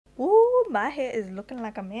Ooh, my hair is looking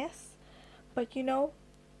like a mess, but you know,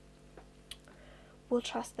 we'll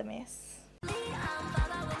trust the mess.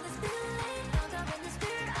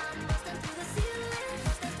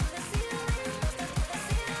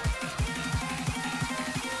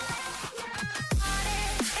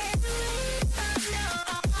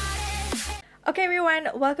 Okay everyone,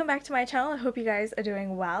 welcome back to my channel. I hope you guys are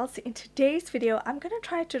doing well. So in today's video, I'm gonna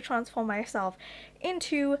try to transform myself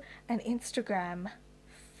into an Instagram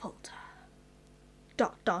filter.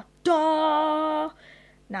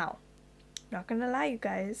 Now, not gonna lie you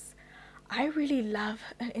guys, I really love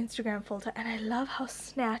an Instagram filter and I love how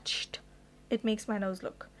snatched it makes my nose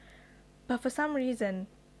look. But for some reason,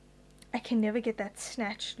 I can never get that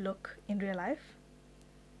snatched look in real life.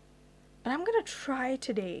 But I'm gonna try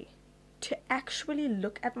today to actually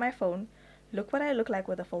look at my phone, look what I look like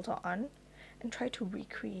with a filter on, and try to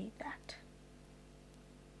recreate that.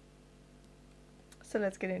 So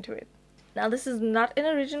let's get into it. Now this is not an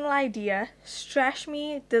original idea. Strash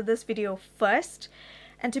Me did this video first,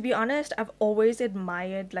 and to be honest, I've always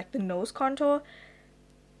admired like the nose contour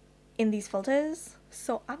in these filters,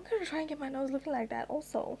 so I'm gonna try and get my nose looking like that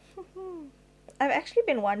also. I've actually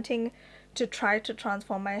been wanting to try to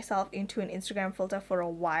transform myself into an Instagram filter for a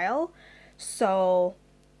while, so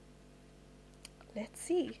let's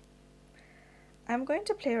see. I'm going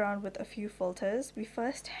to play around with a few filters. We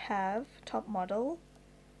first have Top Model.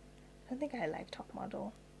 I don't think I like Top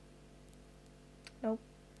Model. Nope.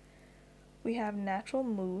 We have Natural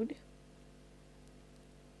Mood.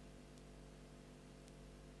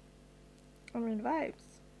 I'm in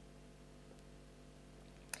Vibes.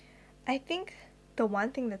 I think the one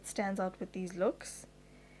thing that stands out with these looks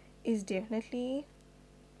is definitely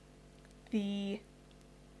the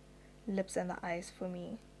lips and the eyes for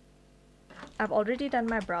me. I've already done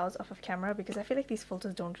my brows off of camera because I feel like these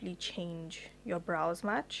filters don't really change your brows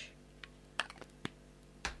much.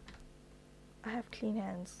 I have clean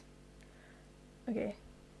hands. Okay.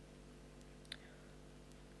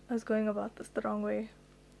 I was going about this the wrong way.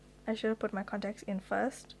 I should have put my contacts in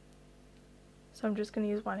first. So I'm just going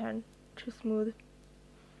to use one hand to smooth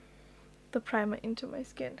the primer into my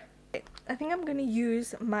skin. Okay, I think I'm going to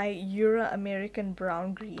use my Euro American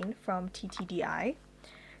Brown Green from TTDI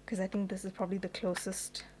because I think this is probably the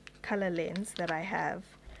closest color lens that I have.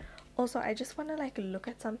 Also, I just want to like look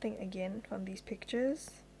at something again from these pictures.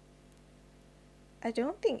 I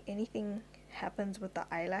don't think anything happens with the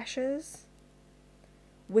eyelashes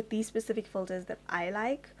with these specific filters that I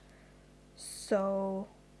like. So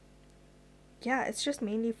yeah, it's just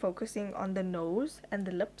mainly focusing on the nose and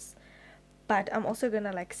the lips, but I'm also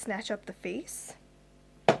gonna like snatch up the face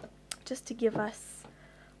just to give us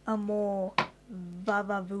a more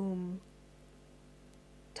va-va-voom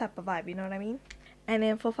type of vibe, you know what I mean? And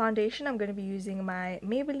then for foundation, I'm gonna be using my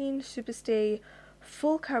Maybelline Superstay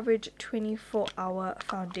Full Coverage 24-Hour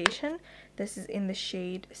Foundation. This is in the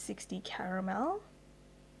shade 60 Caramel.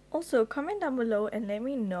 Also, comment down below and let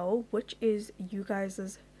me know which is you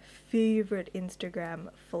guys' favorite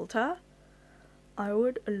Instagram filter. I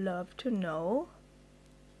would love to know.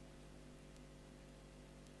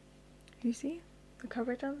 You see the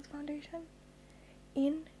coverage on this foundation?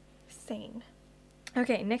 Insane.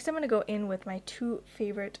 Okay, next I'm going to go in with my two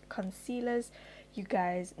favorite concealers. You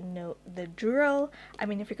guys know the drill. I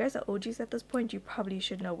mean, if you guys are OGs at this point, you probably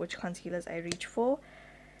should know which concealers I reach for.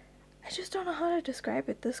 I just don't know how to describe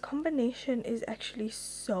it. This combination is actually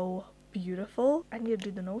so beautiful. I need to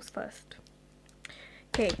do the nose first.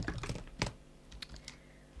 Okay.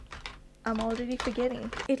 I'm already forgetting.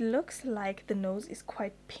 It looks like the nose is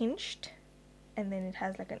quite pinched and then it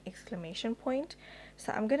has like an exclamation point.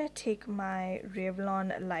 So I'm gonna take my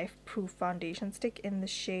Revlon Lifeproof foundation stick in the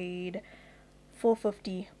shade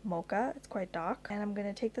 450 Mocha. It's quite dark. And I'm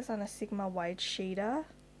gonna take this on a Sigma White shader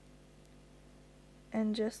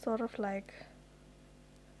and just sort of like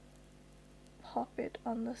pop it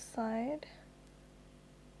on the side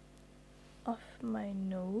of my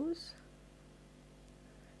nose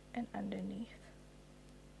and underneath,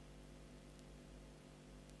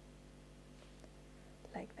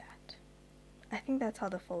 like that. I think that's how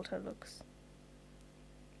the filter looks.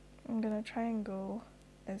 I'm gonna try and go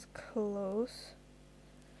as close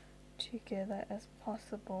together as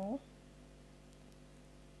possible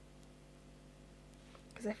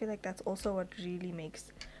because I feel like that's also what really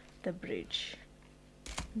makes the bridge.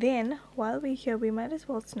 Then while we're here, we might as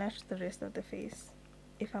well snatch the rest of the face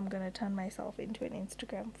if I'm gonna turn myself into an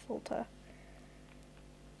Instagram filter.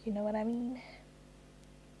 You know what I mean?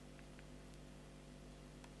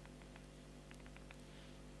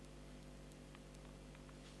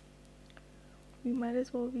 We might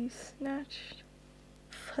as well be snatched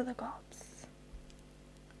for the gods.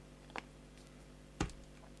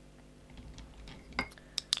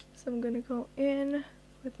 So I'm gonna go in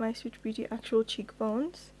with my Switch Beauty Actual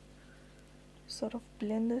Cheekbones, sort of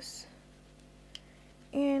blend this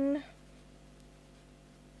in.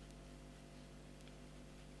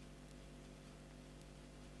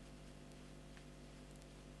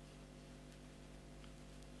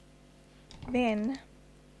 Then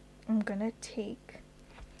I'm gonna take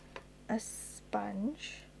a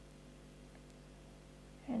sponge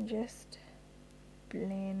and just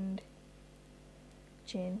blend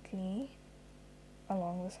gently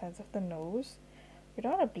along the sides of the nose. We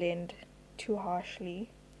don't want to blend too harshly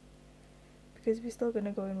because we're still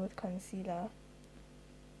gonna go in with concealer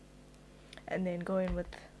and then go in with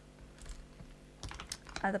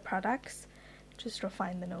other products, just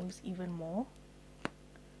refine the nose even more.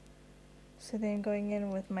 So then going in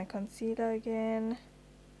with my concealer again,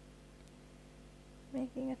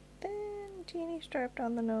 making a thin teeny stripe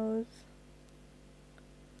down the nose.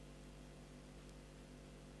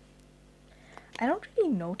 I don't really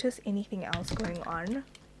notice anything else going on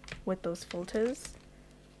with those filters,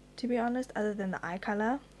 to be honest, other than the eye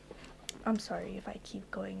color. I'm sorry if I keep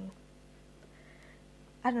going.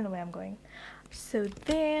 I don't know where I'm going. So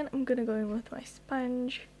then I'm gonna go in with my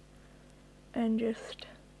sponge and just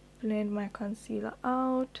blend my concealer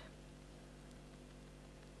out.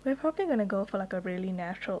 We're probably gonna go for like a really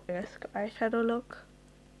natural-esque eyeshadow look.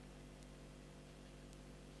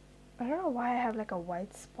 I don't know why I have like a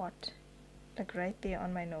white spot like right there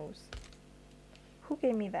on my nose. Who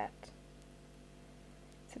gave me that?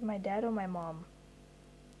 Is it my dad or my mom?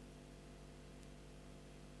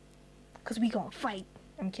 Cause we gonna fight.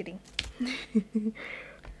 I'm kidding.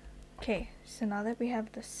 Okay, so now that we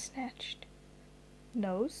have the snatched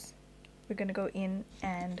nose, we're gonna go in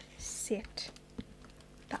and set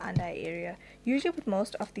the under eye area. Usually with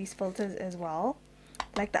most of these filters as well,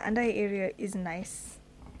 like the under eye area is nice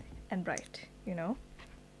and bright, you know.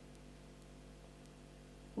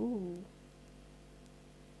 Ooh,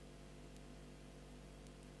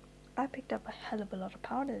 I picked up a hell of a lot of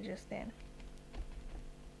powder just then.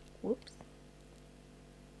 Whoops.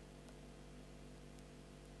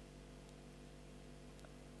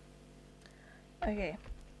 Okay,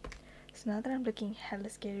 so now that I'm looking hella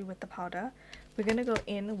scary with the powder, we're gonna go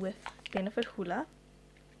in with Benefit Hoola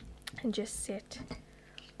and just set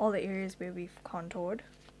all the areas where we've contoured.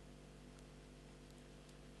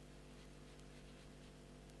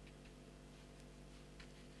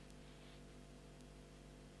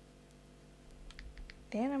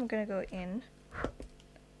 Then I'm gonna go in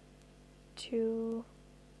to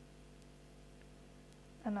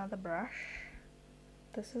another brush.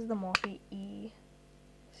 This is the Morphe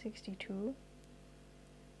E62,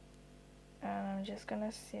 and I'm just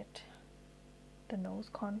gonna set the nose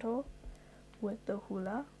contour with the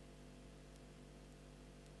Hoola.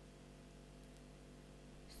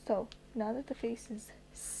 So now that the face is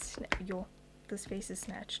this face is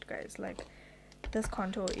snatched, guys. Like, this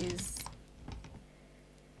contour is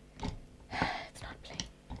it's not playing.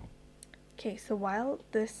 Okay, so while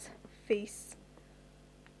this face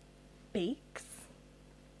bakes,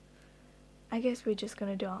 I guess we're just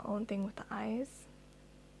gonna do our own thing with the eyes.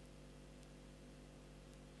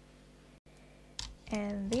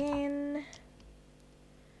 And then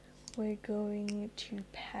we're going to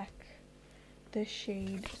pack the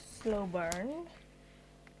shade Slow Burn,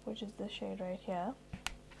 which is the shade right here,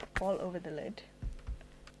 all over the lid.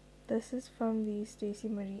 This is from the Stacey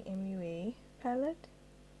Marie MUA palette.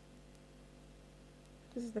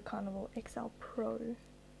 This is the Carnival XL Pro.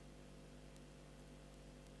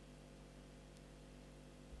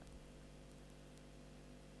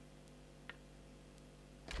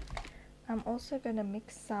 I'm also gonna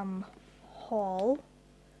mix some Hall,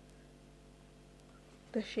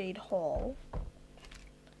 the shade Hall,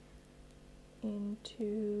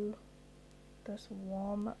 into this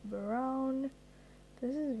warm brown.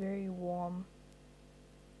 This is very warm.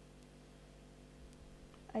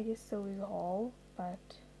 I guess so is Hall, but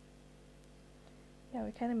yeah,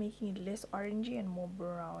 we're kind of making it less orangey and more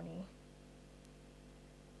browny.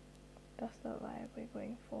 That's the vibe we're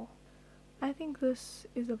going for. I think this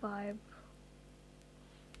is a vibe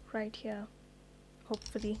right here,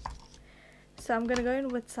 hopefully. So I'm gonna go in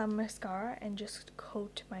with some mascara and just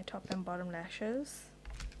coat my top and bottom lashes.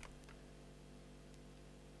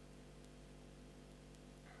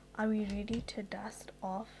 Are we ready to dust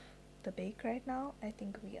off the bake right now? I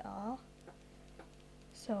think we are.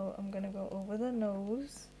 So I'm gonna go over the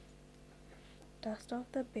nose, dust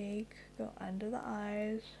off the bake, go under the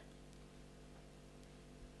eyes.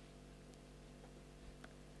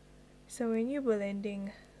 So when you're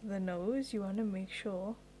blending the nose, you want to make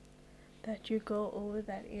sure that you go over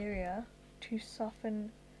that area to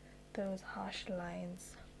soften those harsh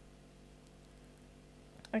lines.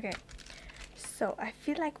 Okay, so I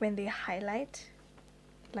feel like when they highlight,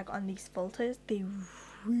 like on these filters, they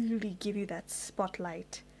really give you that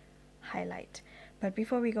spotlight highlight. But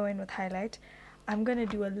before we go in with highlight, I'm gonna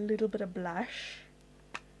do a little bit of blush,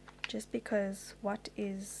 just because what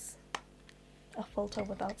is a filter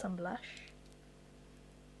without some blush?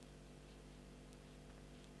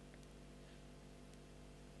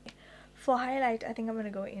 For highlight, I think I'm gonna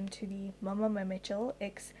go into the Mama Mitchell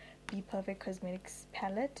X Be Perfect Cosmetics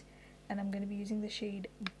palette, and I'm gonna be using the shade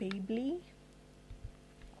Baby.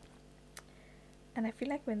 And I feel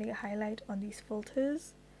like when they highlight on these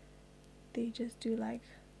filters, they just do like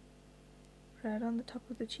right on the top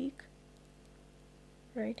of the cheek,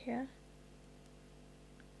 right here.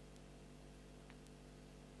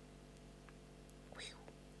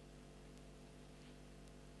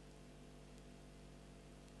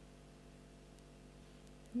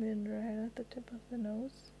 And then right at the tip of the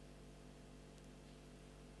nose.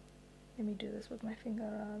 Let me do this with my finger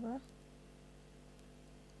rather.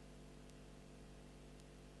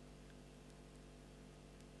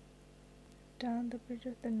 Down the bridge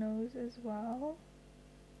of the nose as well.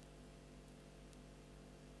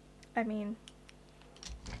 I mean,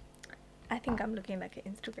 I think I'm looking like an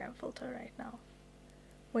Instagram filter right now.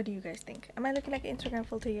 What do you guys think? Am I looking like an Instagram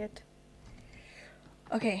filter yet?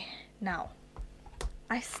 Okay, now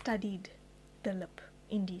I studied the lip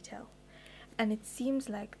in detail, and it seems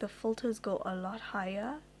like the filters go a lot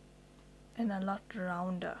higher and a lot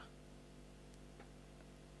rounder.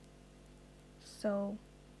 So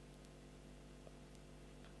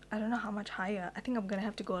I don't know how much higher. I think I'm gonna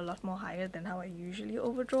have to go a lot more higher than how I usually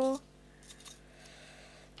overdraw.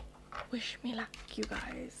 Wish me luck, you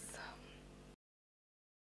guys.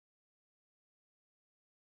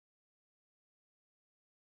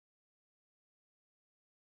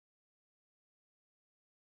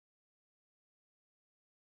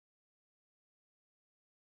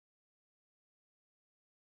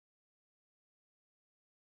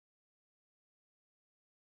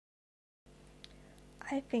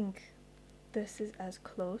 I think this is as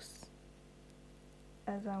close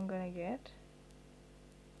as I'm gonna get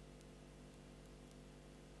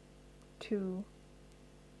to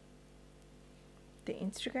the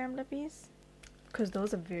Instagram lippies, because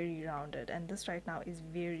those are very rounded, and this right now is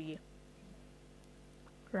very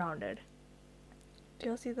rounded. Do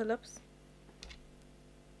y'all see the lips?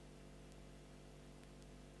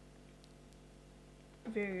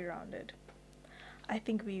 Very rounded. I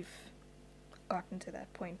think we've gotten to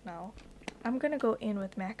that point now. I'm gonna go in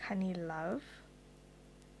with MAC Honey Love.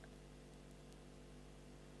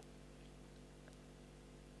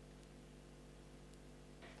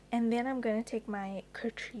 And then I'm gonna take my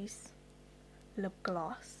Catrice lip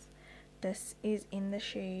gloss. This is in the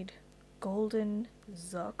shade Golden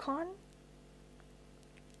Zircon.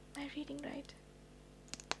 Am I reading right?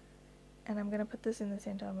 And I'm gonna put this in the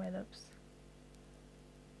center of my lips,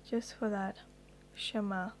 just for that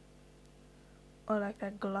shimmer, or like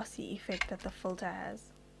that glossy effect that the filter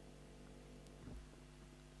has.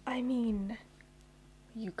 I mean,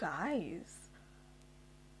 you guys,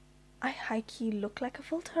 I high-key look like a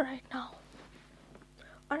filter right now.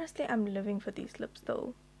 Honestly, I'm living for these lips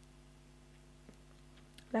though.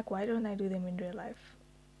 Like, why don't I do them in real life?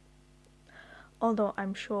 Although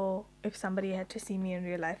I'm sure if somebody had to see me in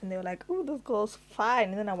real life and they were like, "Oh, this girl's fine,"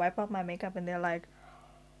 and then I wipe off my makeup and they're like,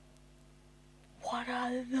 "What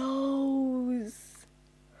are those?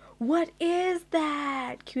 What is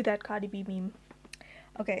that?" Cue that Cardi B meme.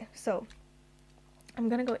 Okay, so I'm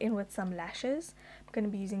gonna go in with some lashes. I'm gonna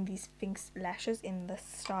be using these Finks lashes in the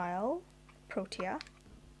style Protea.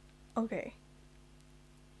 Okay,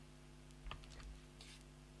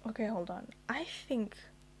 hold on. I think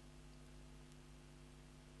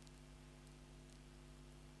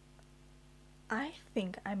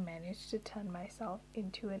I managed to turn myself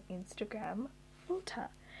into an Instagram filter.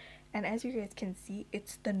 And as you guys can see,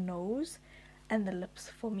 it's the nose and the lips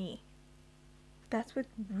for me. That's what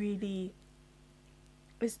really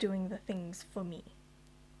is doing the things for me.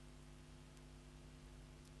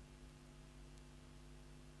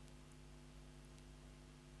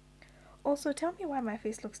 Also, tell me why my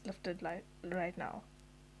face looks lifted like right now.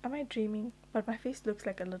 Am I dreaming? But my face looks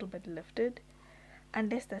like a little bit lifted.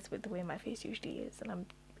 Unless that's with the way my face usually is and I'm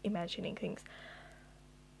imagining things.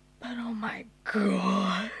 But oh my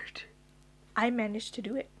god, I managed to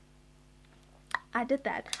do it. I did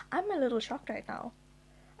that. I'm a little shocked right now.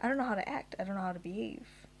 I don't know how to act. I don't know how to behave.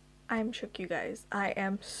 I'm shook, you guys. I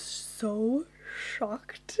am so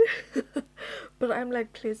shocked. But I'm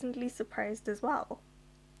like pleasantly surprised as well.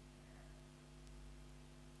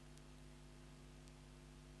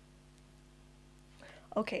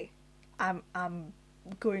 Okay, I'm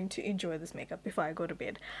going to enjoy this makeup before I go to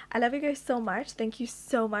bed. I love you guys so much. Thank you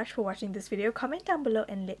so much for watching this video. Comment down below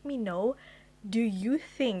and let me know, do you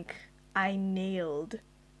think I nailed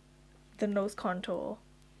the nose contour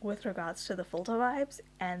with regards to the filter vibes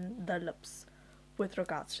and the lips with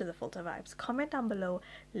regards to the filter vibes? Comment down below,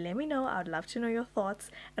 let me know. I'd love to know your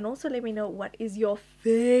thoughts, and also let me know what is your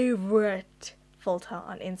favorite filter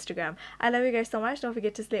on Instagram. I love you guys so much. Don't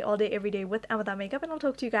forget to slay all day every day with and without makeup, and I'll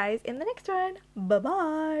talk to you guys in the next one. Bye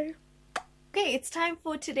bye. Okay, it's time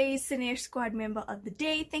for today's Sanesh Squad member of the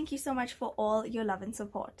day. Thank you so much for all your love and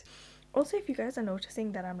support. Also, if you guys are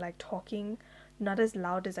noticing that I'm like talking not as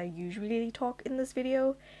loud as I usually talk in this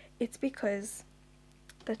video, it's because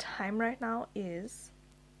the time right now is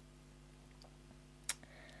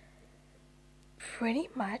pretty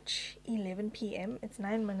much 11 p.m. It's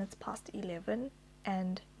 9 minutes past 11,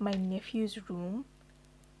 and my nephew's room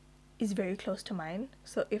is very close to mine,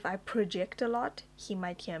 so if I project a lot, he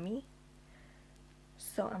might hear me.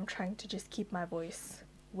 So I'm trying to just keep my voice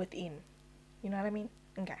within. You know what I mean?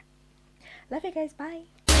 Okay. Love you guys. Bye.